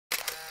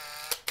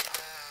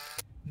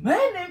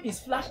My name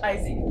is Flash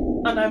Isaac,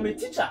 and I'm a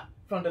teacher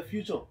from the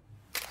future.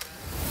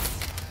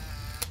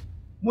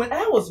 When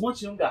I was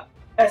much younger,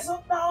 I saw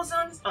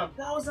thousands and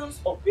thousands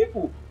of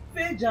people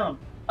fail Jamb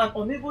and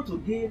unable to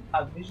gain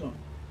admission.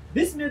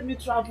 This made me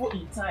travel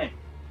in time.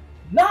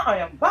 Now I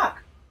am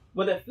back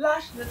with the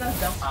Flashlearners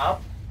Jamb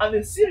app and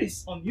a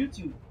series on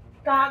YouTube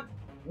tagged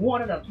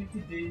 120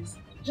 Days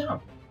to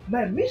Jamb.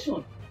 My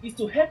mission is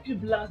to help you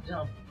blast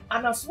Jamb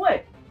and as well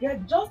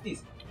get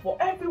justice for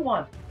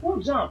everyone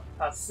who Jamb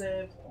has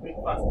served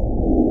breakfast.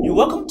 You're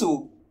welcome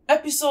to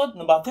episode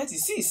number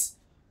 36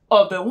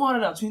 of the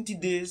 120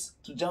 Days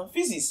to Jamb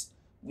Physics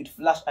with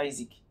Flash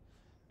Isaac.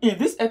 In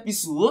this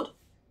episode,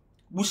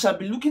 we shall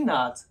be looking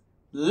at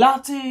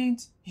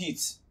latent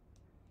heat.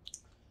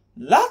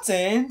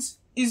 Latent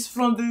is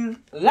from the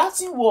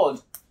Latin word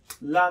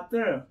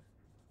later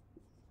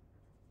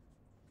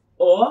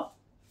or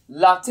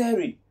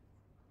latere,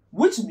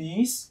 which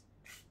means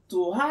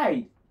to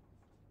hide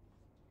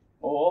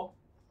or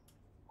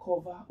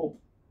cover up.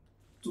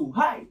 To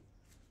hide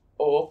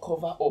or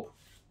cover up.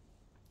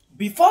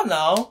 Before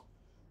now,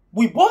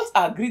 we both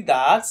agree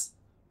that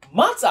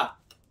matter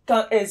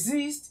can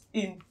exist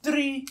in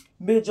three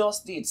major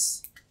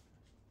states: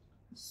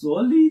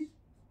 solid,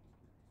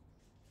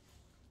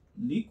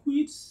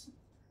 liquids,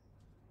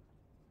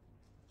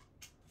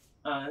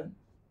 and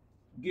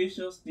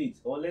gaseous state,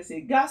 or let's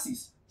say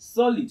gases,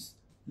 solids,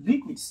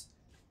 liquids,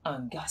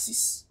 and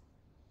gases.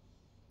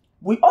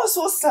 We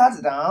also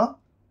sat down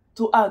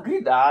to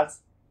agree that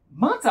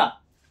matter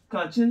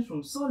can change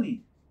from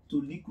solid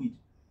to liquid,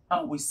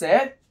 and we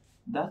said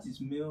that is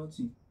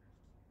melting.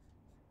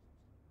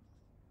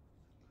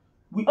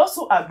 We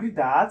also agreed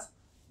that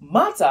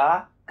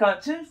matter can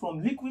change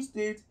from liquid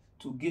state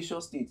to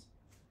gaseous state,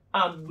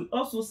 and we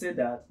also said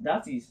that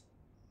that is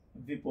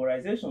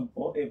vaporization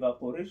or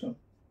evaporation.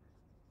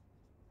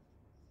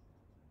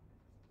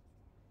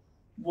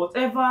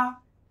 Whatever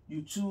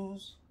you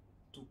choose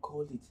to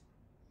call it.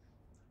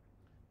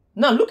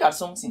 Now look at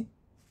something.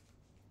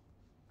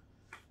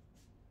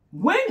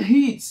 When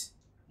heat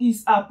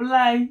is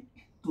applied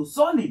to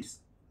solids,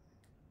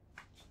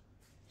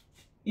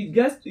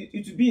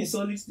 it will be in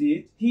solid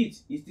state. Heat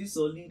is this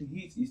solid,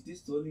 heat is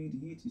this solid,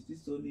 heat is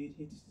this solid, heat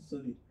is this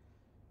solid.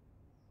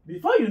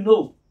 Before you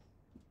know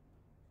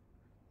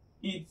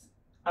it,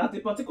 at a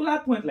particular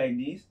point like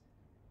this,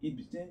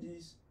 it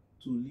changes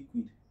to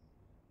liquid,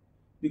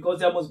 because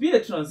there must be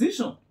a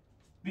transition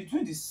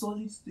between the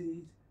solid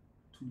state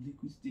to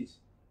liquid state.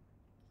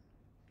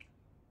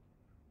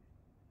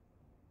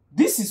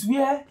 This is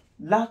where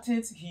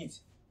latent heat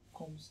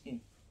comes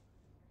in.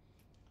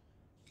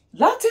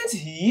 Latent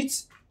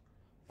heat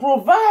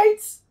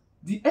provides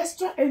the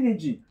extra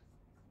energy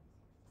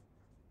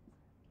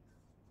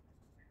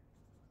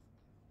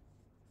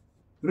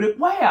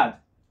required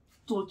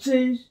to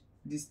change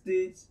the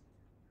state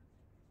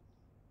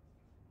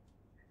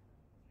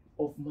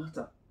of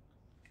matter.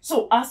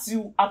 So as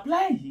you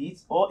apply heat,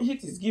 or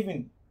heat is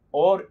given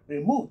or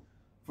removed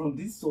from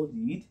this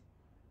solid,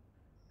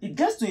 it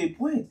gets to a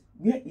point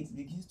where it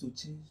begins to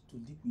change to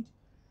liquid.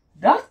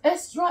 That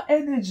extra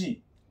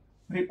energy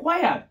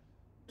required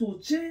to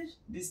change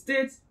the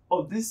state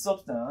of this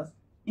substance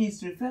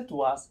is referred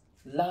to as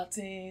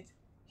latent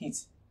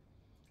heat.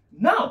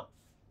 Now,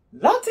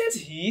 latent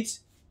heat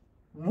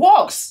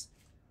works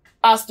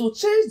as to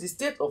change the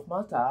state of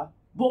matter,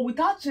 but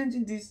without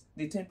changing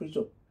the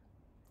temperature.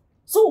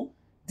 So,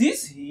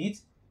 this heat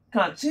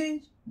can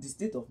change the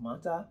state of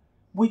matter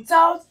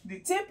without the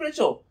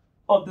temperature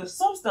of the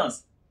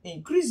substance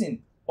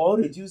increasing or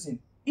reducing,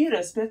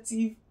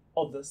 irrespective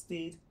of the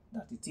state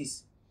that it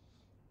is.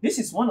 This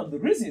is one of the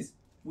reasons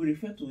we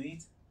refer to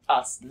it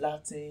as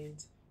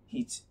latent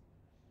heat.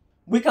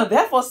 We can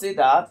therefore say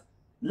that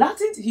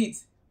latent heat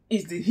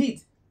is the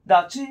heat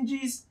that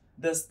changes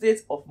the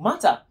state of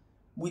matter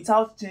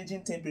without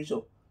changing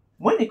temperature.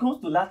 When it comes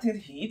to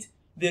latent heat,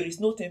 there is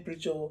no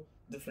temperature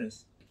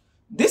difference.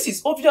 This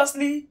is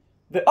obviously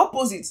the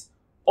opposite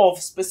of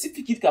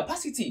specific heat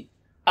capacity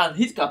and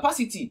heat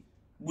capacity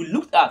we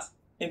looked at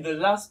in the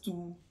last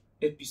two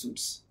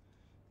episodes.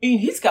 In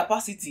heat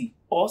capacity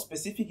or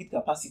specific heat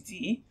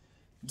capacity,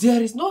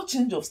 there is no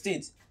change of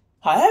state.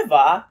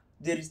 However,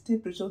 there is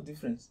temperature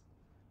difference.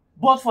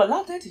 But for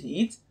latent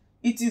heat,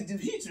 it is the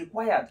heat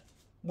required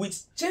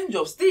with change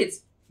of state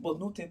but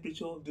no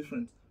temperature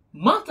difference.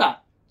 Matter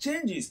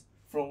changes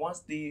from one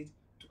state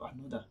to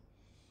another.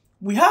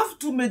 We have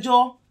two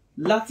major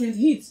latent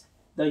heat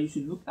that you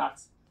should look at.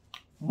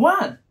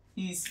 One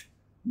is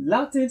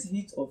latent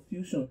heat of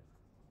fusion.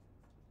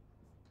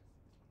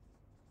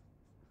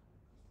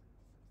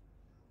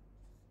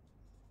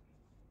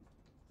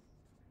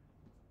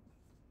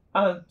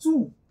 And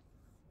two,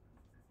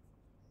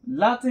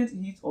 latent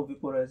heat of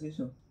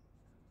vaporization.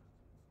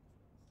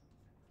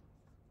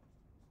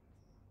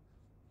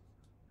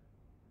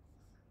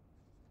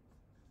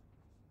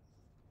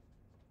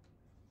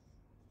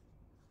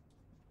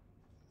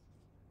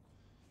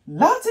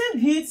 Latent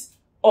heat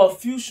of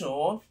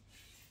fusion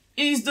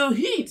is the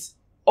heat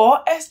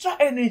or extra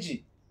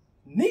energy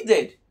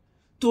needed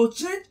to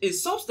change a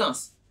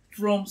substance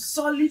from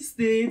solid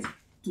state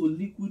to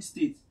liquid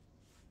state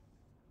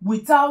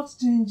without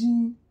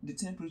changing the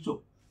temperature,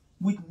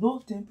 with no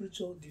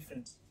temperature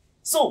difference.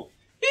 So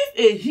if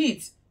a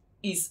heat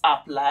is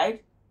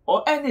applied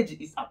or energy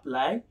is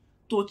applied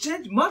to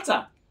change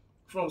matter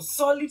from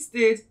solid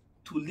state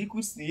to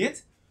liquid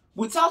state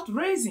without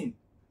raising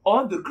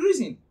or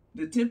decreasing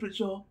the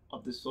temperature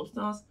of the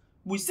substance,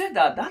 we say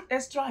that that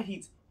extra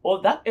heat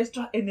or that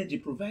extra energy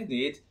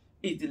provided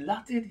is the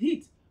latent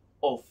heat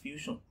of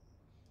fusion.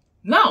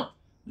 Now,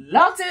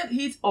 latent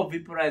heat of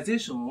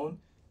vaporization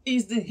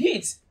is the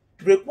heat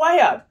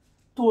required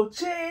to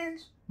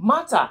change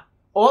matter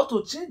or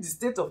to change the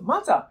state of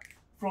matter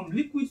from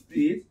liquid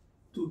state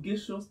to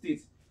gaseous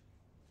state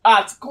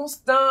at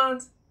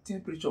constant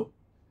temperature.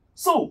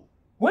 So,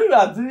 when you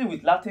are dealing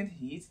with latent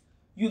heat,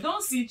 you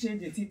don't see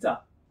change in theta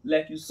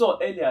like you saw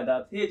earlier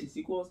that H is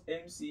equals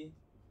mc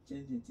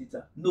change in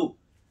theta. No.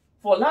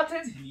 For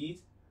latent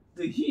heat,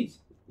 the heat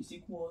is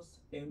equals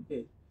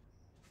ml.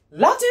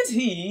 Latent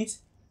heat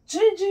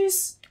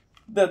changes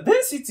the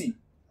density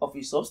of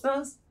a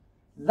substance.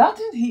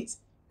 Latent heat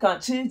can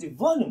change the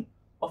volume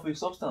of a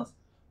substance,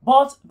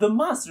 but the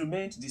mass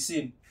remains the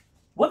same.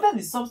 Whether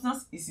the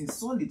substance is in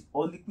solid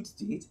or liquid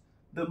state,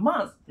 the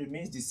mass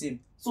remains the same.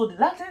 So the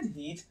latent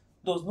heat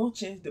does not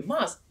change the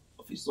mass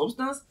of a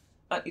substance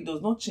and it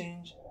does not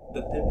change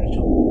the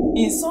temperature.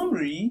 In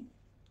summary,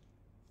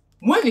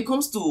 when it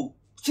comes to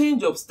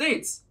change of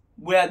states,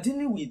 we are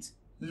dealing with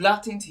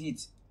latent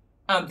heat,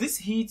 and this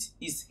heat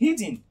is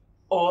hidden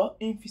or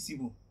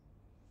invisible.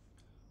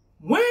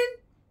 When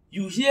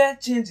you hear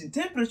change in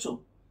temperature,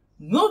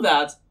 know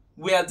that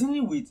we are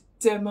dealing with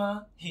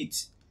thermal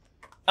heat.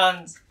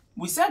 And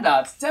we said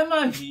that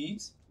thermal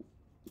heat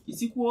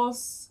is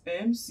equals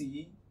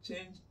mc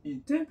change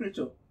in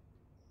temperature.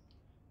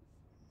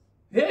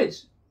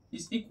 H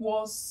is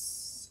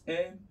equals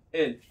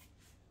ml.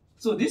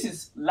 So this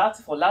is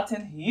for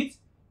latent heat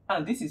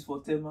and this is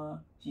for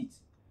thermal heat.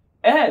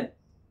 L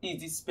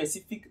is the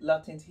specific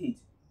latent heat,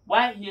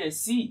 while here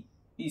C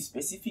is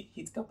specific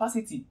heat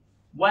capacity,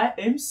 while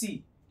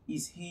MC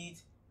is heat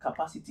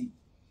capacity.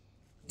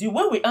 The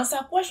way we answer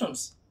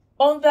questions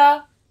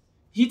under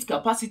heat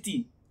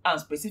capacity and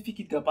specific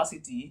heat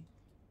capacity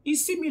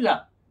is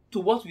similar to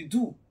what we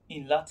do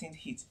in latent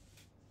heat.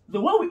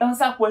 The way we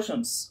answer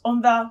questions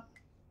under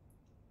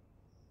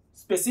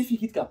specific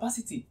heat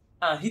capacity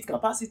and heat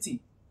capacity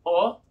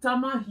or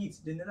thermal heat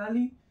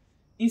generally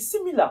is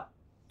similar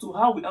to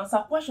how we answer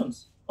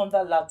questions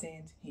under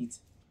latent heat.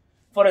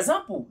 For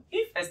example,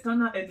 if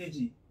external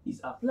energy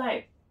is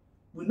applied,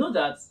 we know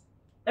that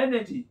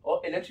energy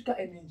or electrical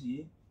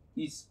energy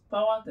is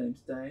power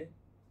times time.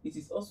 It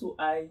is also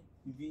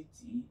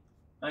IVT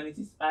and it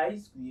is I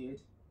squared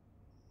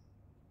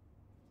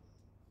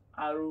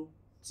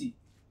RT.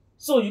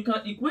 So you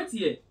can equate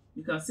here.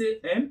 You can say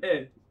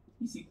ML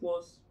is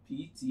equals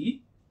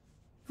PT.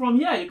 From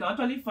here, you can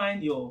actually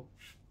find your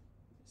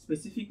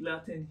specific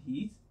latent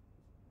heat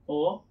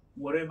or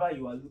whatever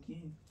you are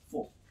looking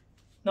for.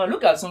 Now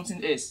look at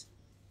something else.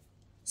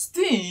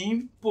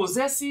 Steam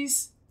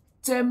possesses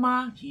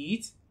thermal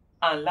heat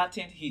and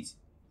latent heat,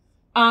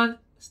 and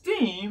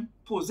steam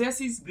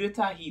possesses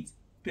greater heat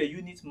per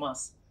unit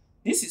mass.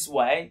 This is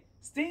why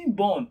steam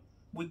burn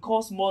will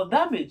cause more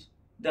damage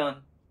than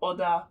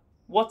other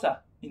water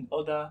in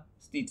other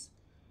states.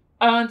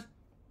 And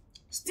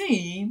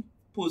steam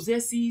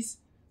possesses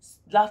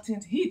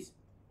latent heat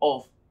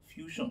of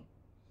fusion.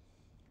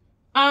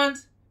 And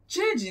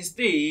change in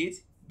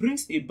state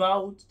brings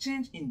about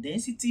change in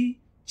density,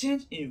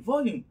 change in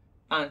volume,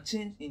 and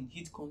change in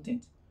heat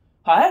content.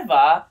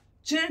 However,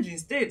 change in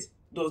state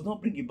does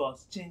not bring about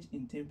change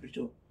in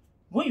temperature.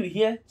 When you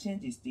hear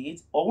change in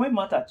state or when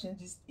matter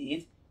changes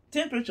state,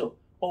 temperature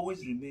always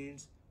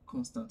remains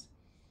constant.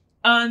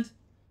 And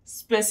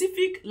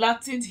specific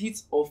latent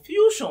heat of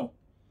fusion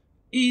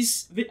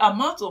is the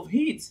amount of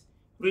heat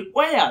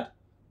required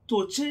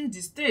to change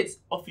the state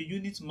of a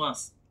unit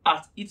mass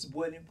at its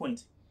boiling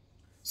point.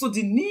 So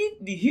the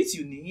heat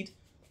you need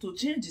to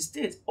change the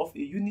state of a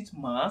unit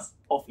mass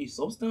of a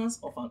substance,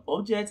 of an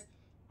object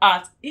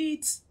at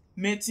its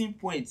melting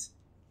point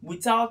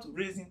without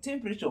raising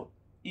temperature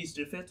is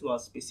referred to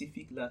as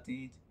specific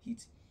latent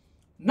heat.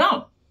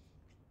 Now,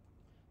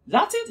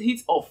 latent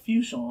heat of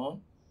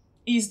fusion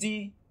is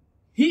the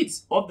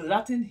heat of the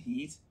latent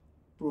heat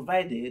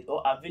provided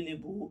or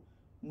available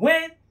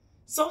when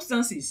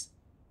substances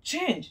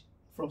change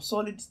from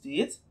solid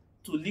state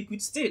to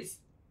liquid state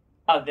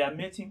at their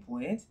melting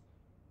point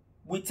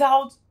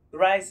without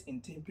rise in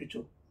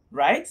temperature,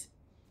 right?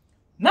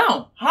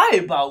 Now, how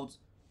about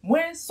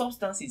when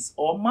substances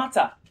or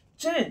matter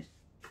change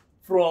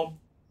from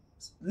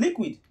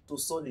liquid to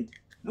solid?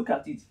 Look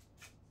at it.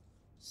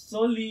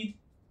 Solid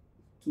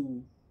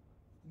to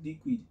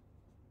liquid.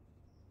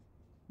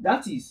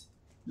 That is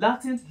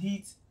latent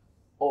heat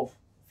of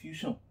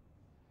fusion.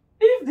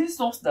 If this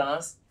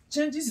substance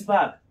changes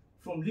back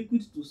from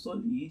liquid to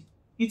solid,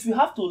 it will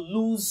have to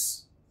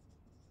lose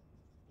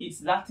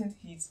its latent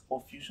heat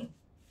of fusion.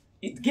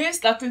 It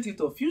gains latent heat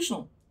of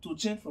fusion to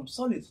change from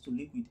solid to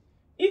liquid.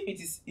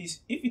 if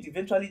it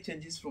eventually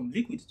changes from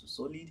liquid to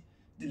solid,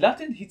 the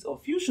latent heat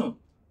of fusion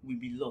will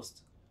be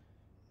lost.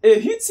 A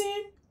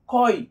heating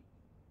coil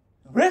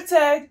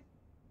rated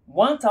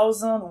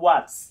 1000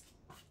 watts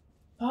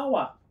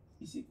power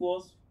is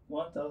equals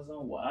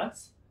 1000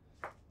 watts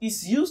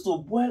is used to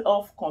boil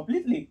off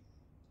completely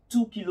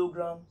 2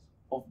 kilograms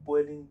of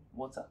boiling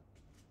water.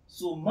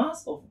 So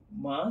mass of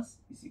mass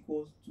is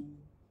equals to 2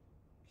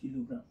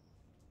 kilograms.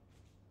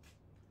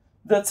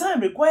 The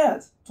time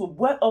required to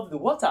boil off the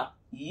water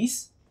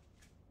is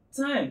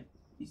time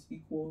is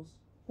equals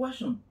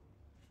question.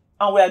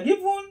 And we are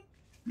given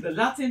the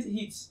latent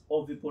heat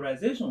of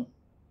vaporization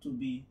to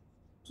be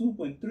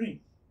 2.3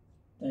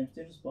 times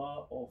 10 to the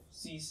power of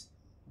 6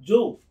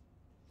 joule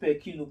per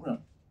kilogram.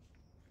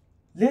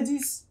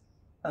 Ladies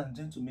and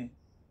gentlemen,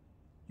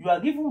 you are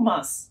given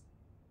mass,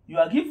 you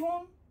are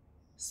given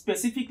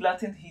specific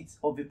latent heat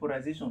of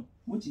vaporization,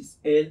 which is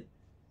L.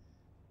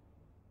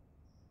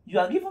 You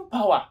are given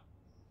power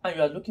and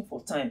you are looking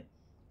for time.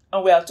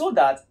 And we are told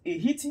that a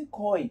heating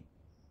coil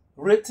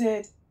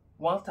rated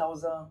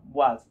 1000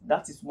 watts,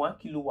 that is 1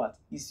 kilowatt,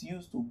 is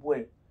used to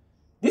boil.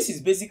 This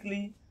is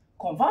basically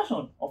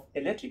conversion of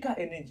electrical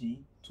energy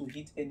to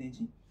heat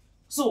energy.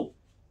 So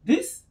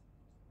this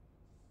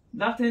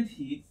latent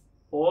heat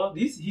or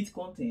this heat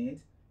content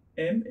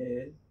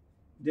ml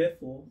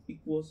therefore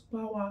equals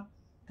power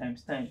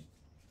times time,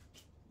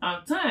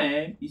 and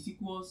time is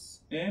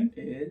equals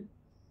ml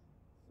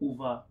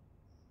over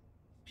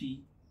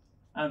p,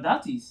 and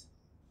that is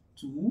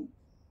 2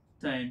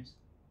 times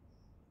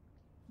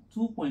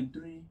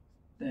 2.3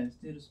 times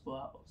 10 to the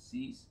power of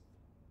 6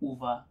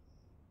 over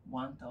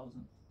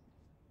 1000.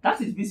 That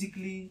is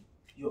basically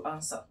your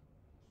answer.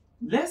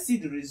 Let's see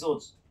the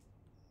results.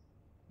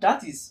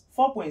 That is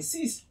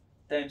 4.6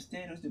 times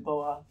 10 to the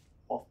power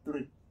of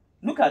 3.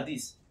 Look at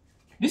this.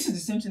 This is the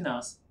same thing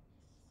as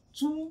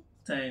 2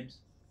 times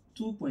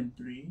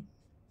 2.3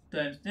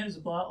 times 10 to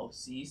the power of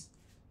 6.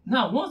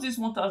 Now, once this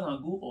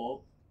 1000 go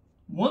up,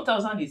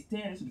 1000 is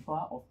 10 to the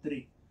power of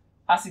 3.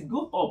 As it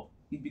goes up,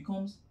 it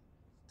becomes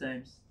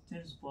times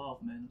 10 to the power of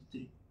minus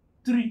 3.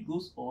 3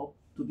 goes up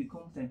to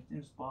become times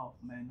 10 to the power of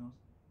minus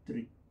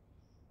 3.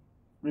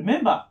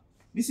 Remember,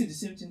 this is the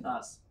same thing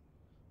as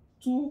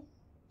 2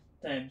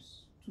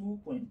 times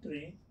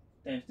 2.3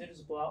 times 10 to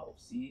the power of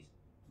 6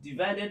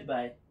 divided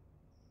by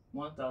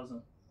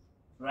 1000,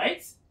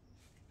 right?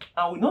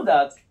 And we know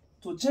that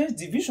to change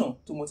division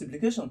to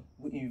multiplication,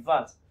 we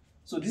invert.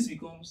 So this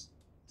becomes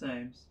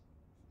times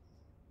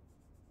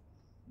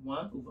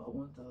 1 over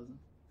 1000.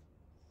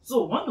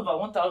 So 1 over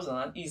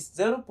 1000 is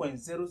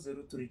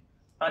 0.003.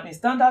 And in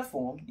standard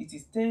form, it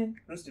is 10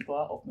 raised to the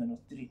power of minus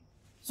 3.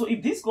 So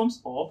if this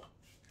comes up,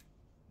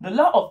 the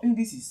law of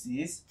indices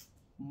says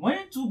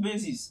when two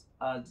bases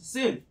are the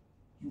same,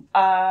 you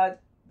add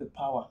the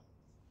power.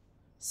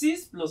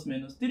 6 plus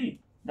minus 3,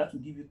 that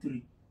will give you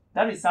 3.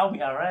 That is how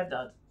we arrived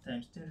at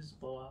times 10 to the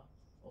power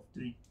of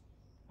 3.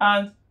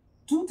 And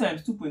 2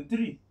 times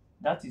 2.3,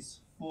 that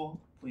is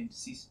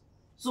 4.6.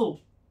 So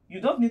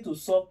you don't need to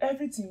solve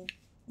everything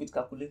with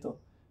calculator.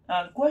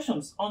 And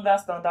questions under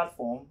standard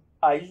form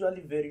are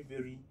usually very,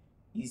 very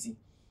easy.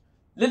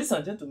 Ladies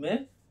and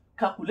gentlemen,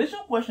 calculation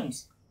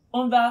questions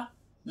under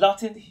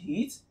latent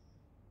heat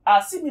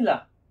are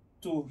similar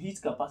to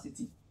heat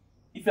capacity.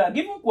 If you are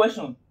given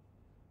question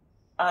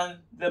and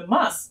the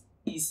mass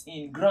is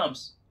in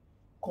grams,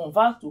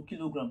 convert to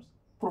kilograms,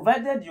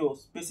 provided your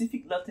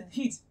specific latent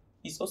heat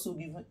is also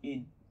given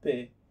in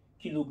per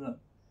kilogram.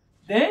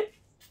 Then,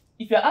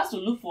 if you are asked to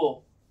look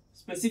for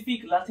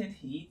specific latent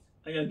heat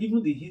and you are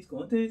given the heat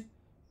content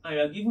and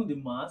you are given the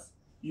mass,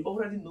 you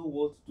already know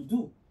what to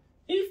do.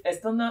 If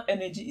external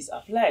energy is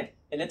applied,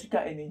 electrical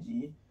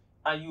energy,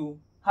 and you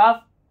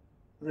have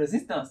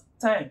resistance,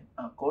 time,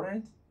 and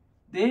current,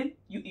 then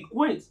you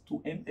equate to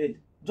ml,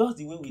 just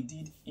the way we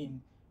did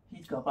in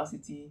heat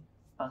capacity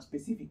and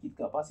specific heat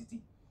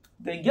capacity.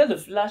 Then get the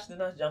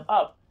Flashlearners Jamb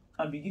app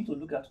and begin to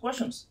look at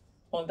questions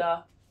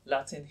under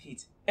latent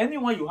heat.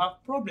 Anyone you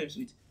have problems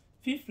with,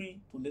 feel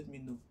free to let me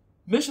know.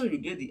 Make sure you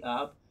get the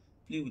app,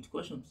 play with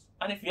questions.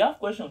 And if you have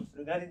questions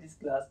regarding this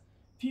class,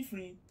 feel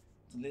free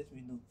to let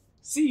me know.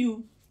 See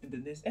you in the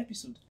next episode.